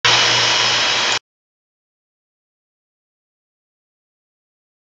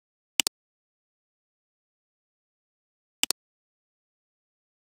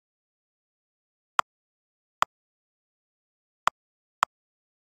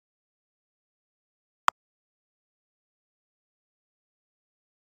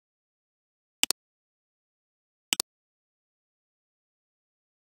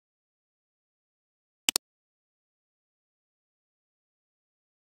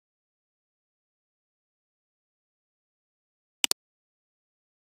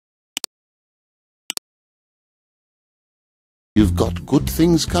You've got good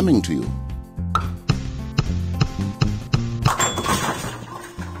things coming to you.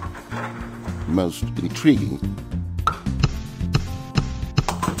 Most intriguing.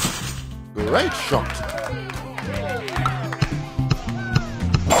 Great shot!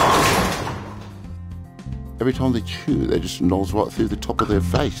 Every time they chew, they just nose right through the top of their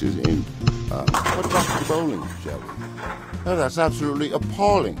faces. And what back to bowling, shall we? Oh, that's absolutely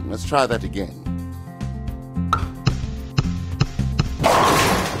appalling. Let's try that again.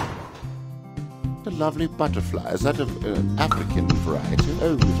 A lovely butterfly. Is that of an African variety?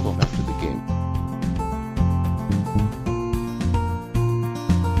 Oh, let's go back to the game.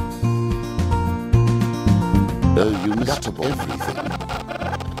 Oh, you missed everything.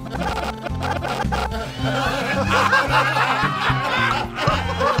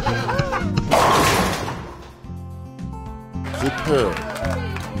 Superb.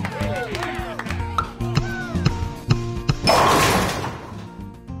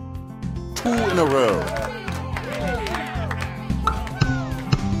 Two in a row.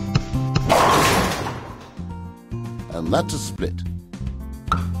 And that's a split.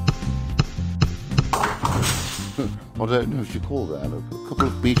 I don't know if you call that a couple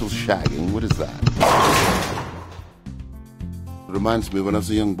of beetles shagging. What is that? It reminds me when I was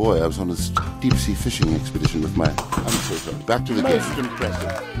a young boy, I was on a deep-sea fishing expedition with my... I'm so sorry. Back to the game. Most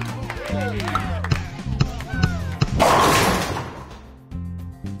impressive.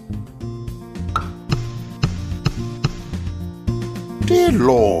 Dear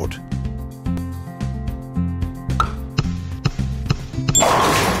Lord.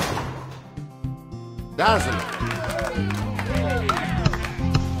 Dazzling.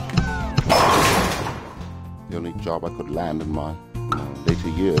 The only job I could land in my later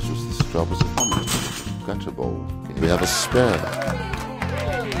years was this job as a commentator. Gutterball. Okay. We have a spare.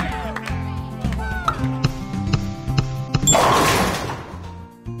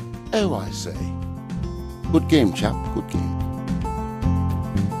 Oh, I say. Good game, chap. Good game.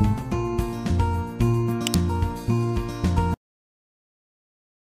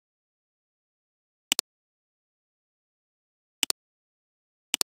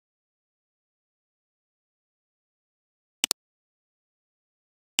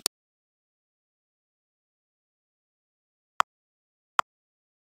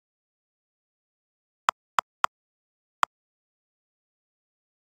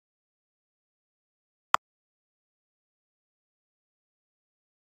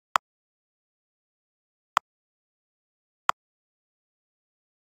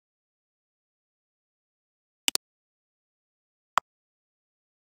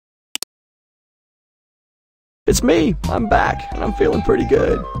 It's me! I'm back, and I'm feeling pretty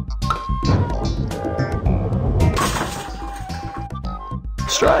good.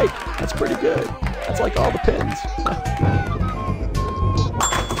 Strike! That's pretty good. That's like all the pins.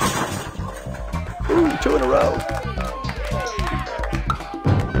 Ooh, 2 in a row.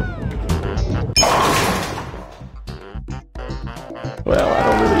 Well, I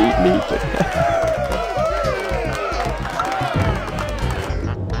don't really eat meat, but...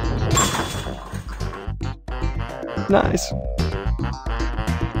 Nice.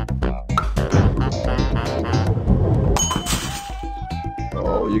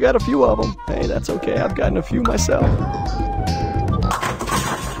 Oh, you got a few of them. Hey, that's okay. I've gotten a few myself.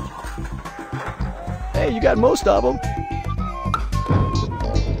 Hey, you got most of them.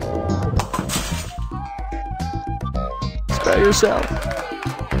 Spare yourself.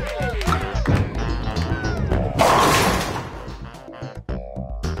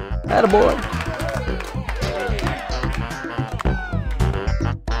 Attaboy.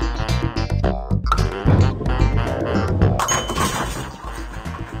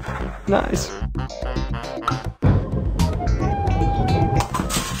 Nice.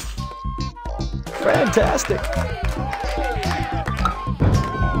 Fantastic.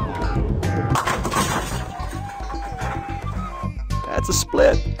 That's a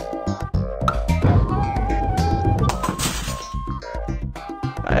split.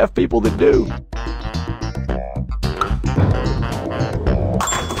 I have people that do.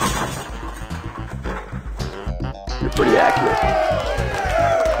 You're pretty accurate.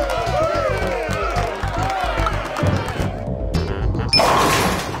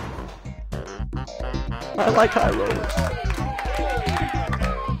 I like high rollers.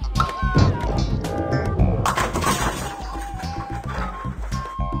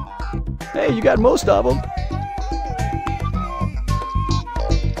 Hey, you got most of them.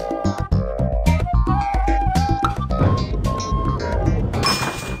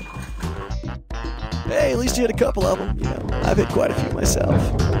 Hey, at least you hit a couple of them. You know, I've hit quite a few myself.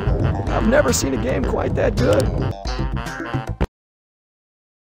 I've never seen a game quite that good.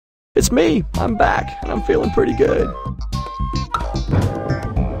 It's me. I'm back, and I'm feeling pretty good.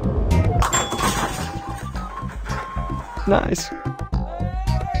 Nice.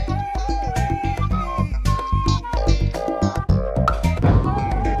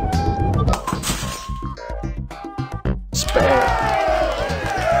 Spare.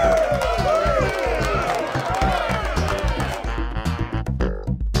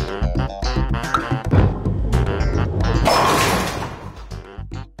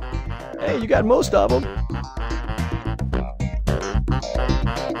 Hey, you got most of them.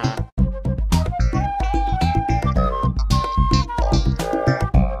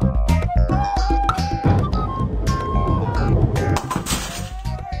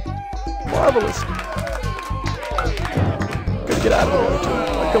 Marvelous. Gonna get out of there too.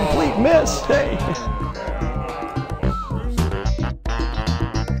 A complete miss. Hey.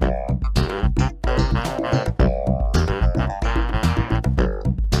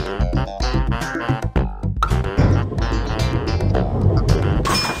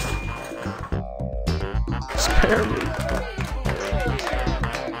 Spare me.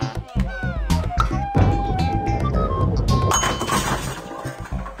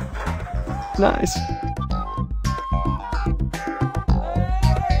 Nice.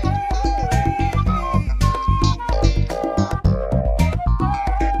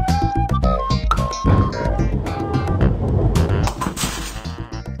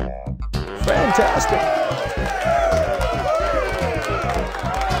 Fantastic.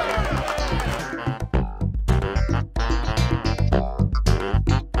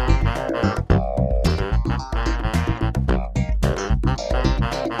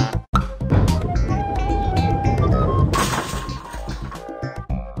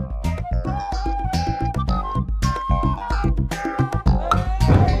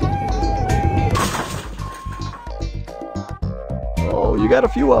 Oh, you got a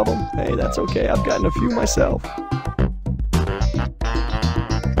few of them. Hey, that's okay. I've gotten a few myself.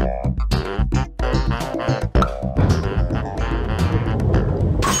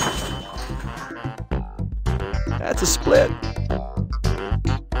 That's a split.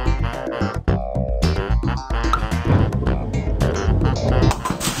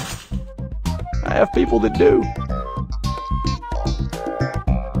 I have people that do.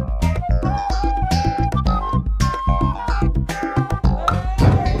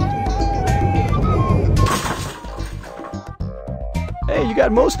 Hey, you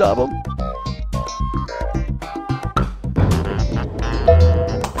got most of them.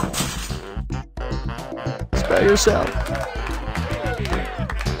 Spare yourself.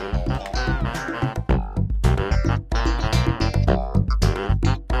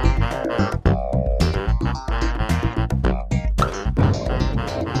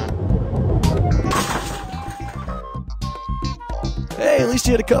 Hey, at least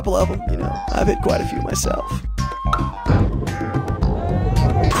you hit a couple of them. You know, I've hit quite a few myself.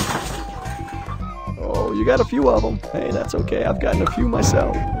 Oh, you got a few of them. Hey, that's okay. I've gotten a few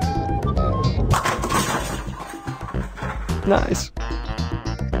myself. Nice.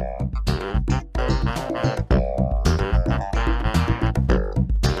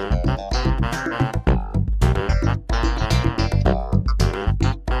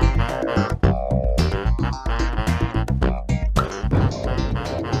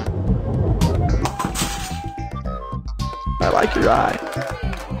 I like your eye.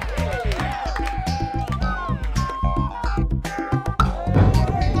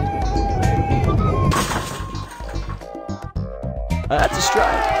 That's a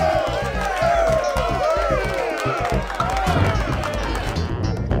strike.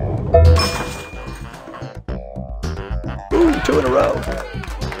 Ooh, 2 in a row.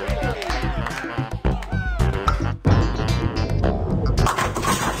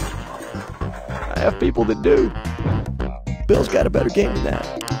 I have people that do. Bill's got a better game than that.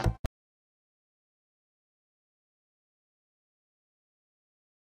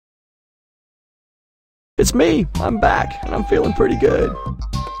 It's me. I'm back, and I'm feeling pretty good.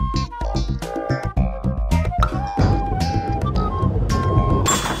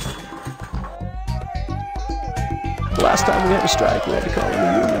 Last time we had a strike, we had to call in the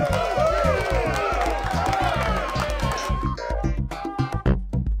union.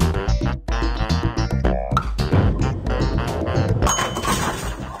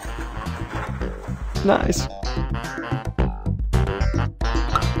 Nice.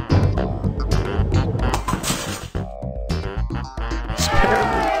 Spare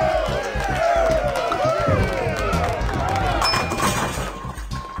me.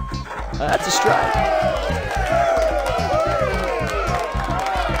 That's a strike.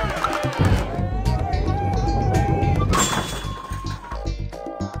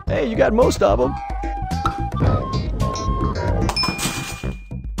 Hey, you got most of them.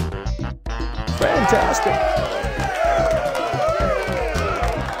 Fantastic.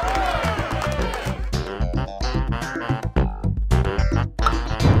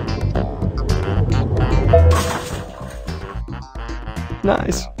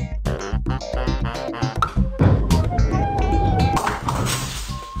 Nice.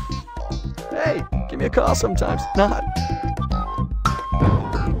 Hey, give me a call sometimes. Not.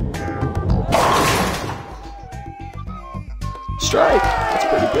 Strike. That's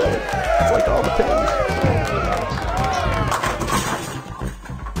pretty good. That's like all the pins.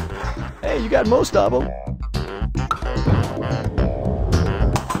 Hey, you got most of them.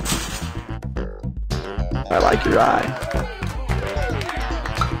 I like your eye.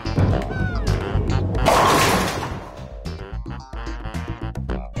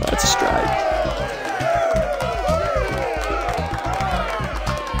 That's a strike.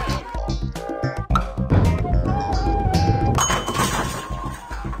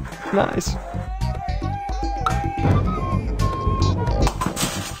 Nice.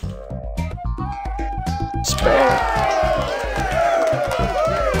 Spare.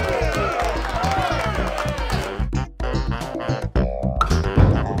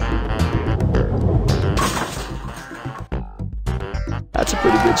 That's a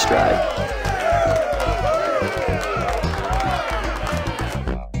pretty good strike.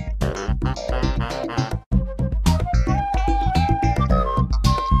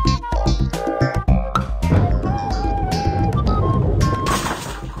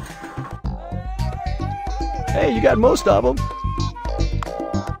 Hey, you got most of them.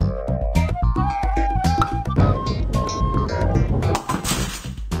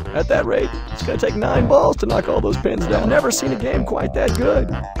 At that rate, it's gonna take 9 balls to knock all those pins down. I've never seen a game quite that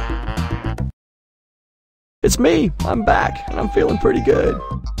good. It's me. I'm back, and I'm feeling pretty good.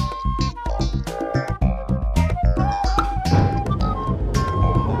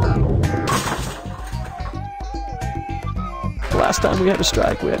 Last time we had a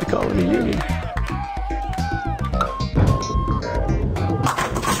strike, we had to call in a union.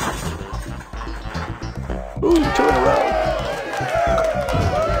 Ooh, 2 in a row.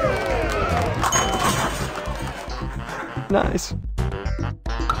 Nice.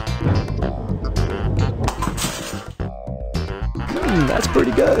 That's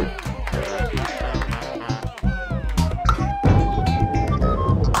pretty good.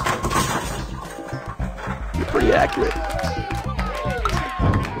 You're pretty accurate.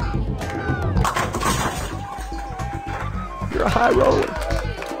 You're a high roller.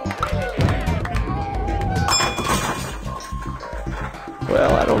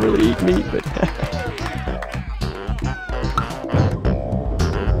 Well, I don't really eat meat, but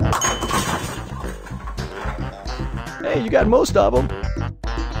hey, you got most of them.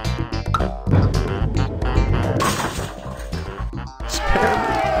 Spare me.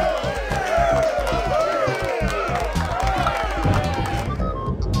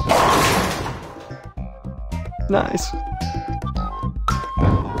 Nice.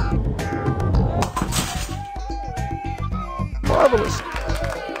 Marvelous.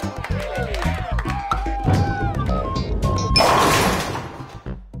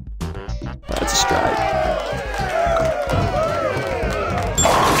 That's a strike.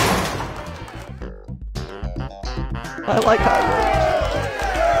 I like high rollers.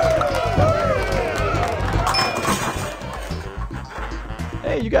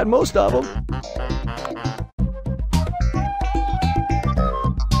 Hey, you got most of them.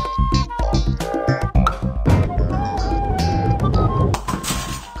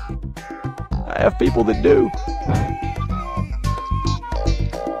 I have people that do.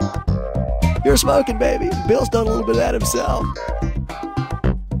 You're smoking, baby. Bill's done a little bit of that himself.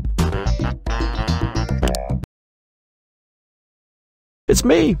 It's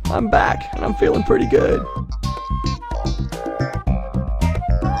me. I'm back, and I'm feeling pretty good.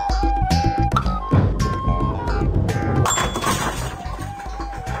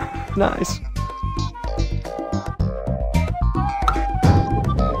 Nice.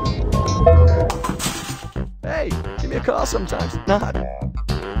 Hey, give me a call sometimes. Not.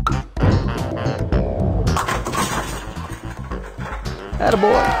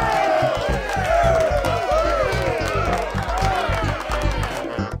 Attaboy.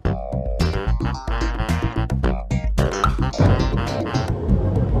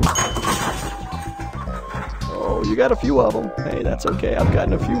 Oh, you got a few of them. Hey, that's okay. I've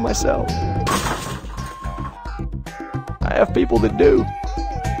gotten a few myself. I have people that do.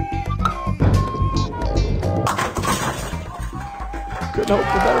 Couldn't hope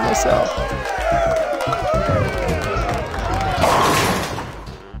for better myself.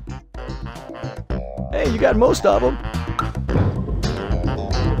 got most of them.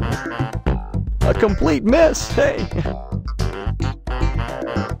 A complete miss. Hey.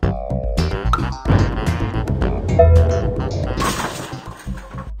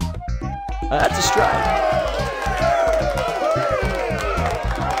 That's a strike.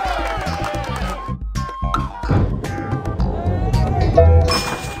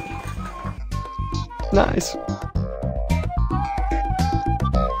 Nice.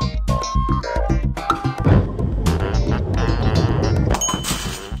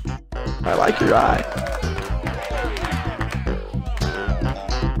 I like your eye.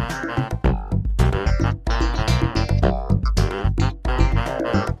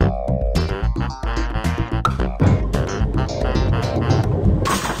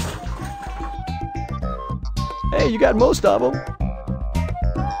 Hey, you got most of them.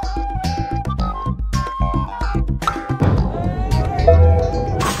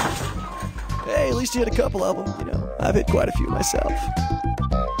 Hey, at least you hit a couple of them. You know, I've hit quite a few myself.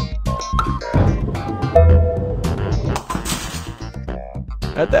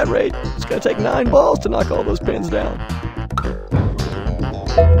 At that rate, it's gonna take 9 balls to knock all those pins down.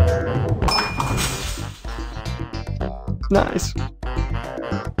 Nice.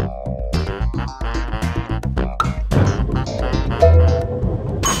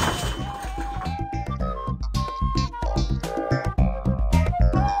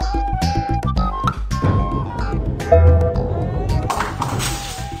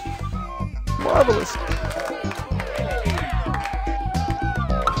 Marvelous.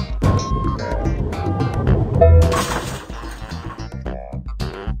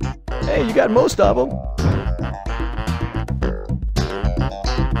 Hey, you got most of them.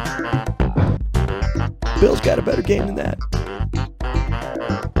 Bill's got a better game than that.